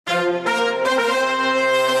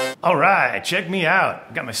All right, check me out.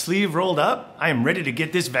 I've got my sleeve rolled up. I am ready to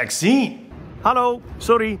get this vaccine. Hello,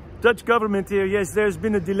 sorry, Dutch government here. Yes, there's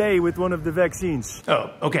been a delay with one of the vaccines.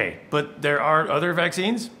 Oh, okay, but there are other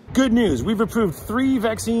vaccines? Good news, we've approved 3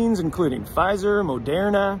 vaccines, including Pfizer,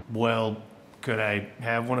 Moderna. Well, could I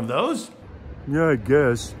have one of those? Yeah, I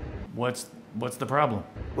guess. What's the problem?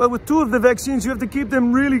 Well, with 2 of the vaccines, you have to keep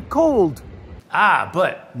them really cold. Ah,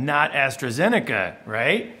 but not AstraZeneca,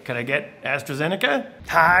 right? Could I get AstraZeneca?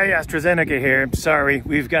 Hi, AstraZeneca here. Sorry,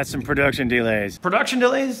 we've got some production delays. Production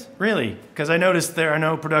delays? Really? Because I noticed there are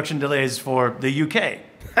no production delays for the UK.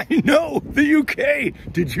 I know, the UK.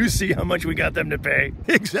 Did you see how much we got them to pay?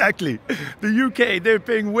 Exactly. The UK, they're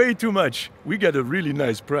paying way too much. We got a really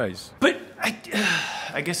nice price. But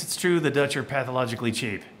I guess it's true the Dutch are pathologically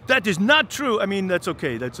cheap. That is not true. I mean, that's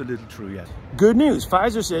okay. That's a little true, yeah. Good news.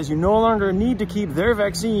 Pfizer says you no longer need to keep their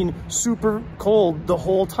vaccine super cold the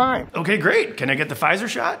whole time. Okay, great. Can I get the Pfizer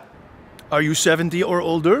shot? Are you 70 or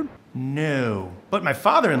older? No. But my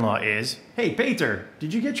father-in-law is. Hey, Peter,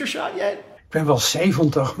 did you get your shot yet? Ik ben wel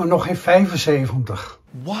 70, maar nog geen 75.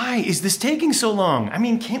 Why is this taking so long? I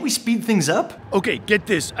mean, can't we speed things up? Okay, get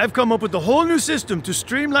this. I've come up with a whole new system to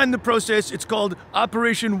streamline the process. It's called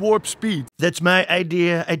Operation Warp Speed. That's my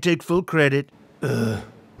idea. I take full credit.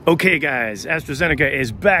 Okay, guys, AstraZeneca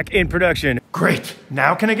is back in production. Great.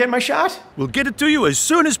 Now can I get my shot? We'll get it to you as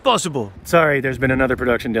soon as possible. Sorry, there's been another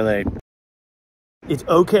production delay. It's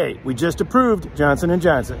okay. We just approved Johnson &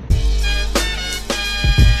 Johnson.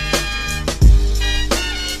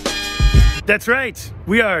 That's right.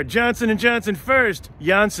 We are Johnson & Johnson first,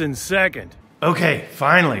 Janssen second. Okay,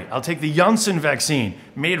 finally. I'll take the Janssen vaccine,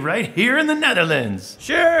 made right here in the Netherlands.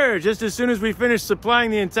 Sure, just as soon as we finish supplying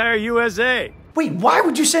the entire USA. Wait, why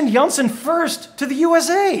would you send Janssen first to the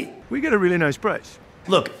USA? We get a really nice price.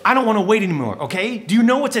 Look, I don't want to wait anymore, okay? Do you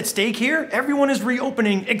know what's at stake here? Everyone is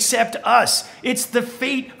reopening except us. It's the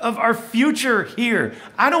fate of our future here.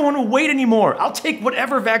 I don't want to wait anymore. I'll take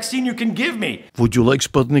whatever vaccine you can give me. Would you like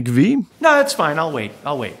Sputnik V? No, that's fine. I'll wait.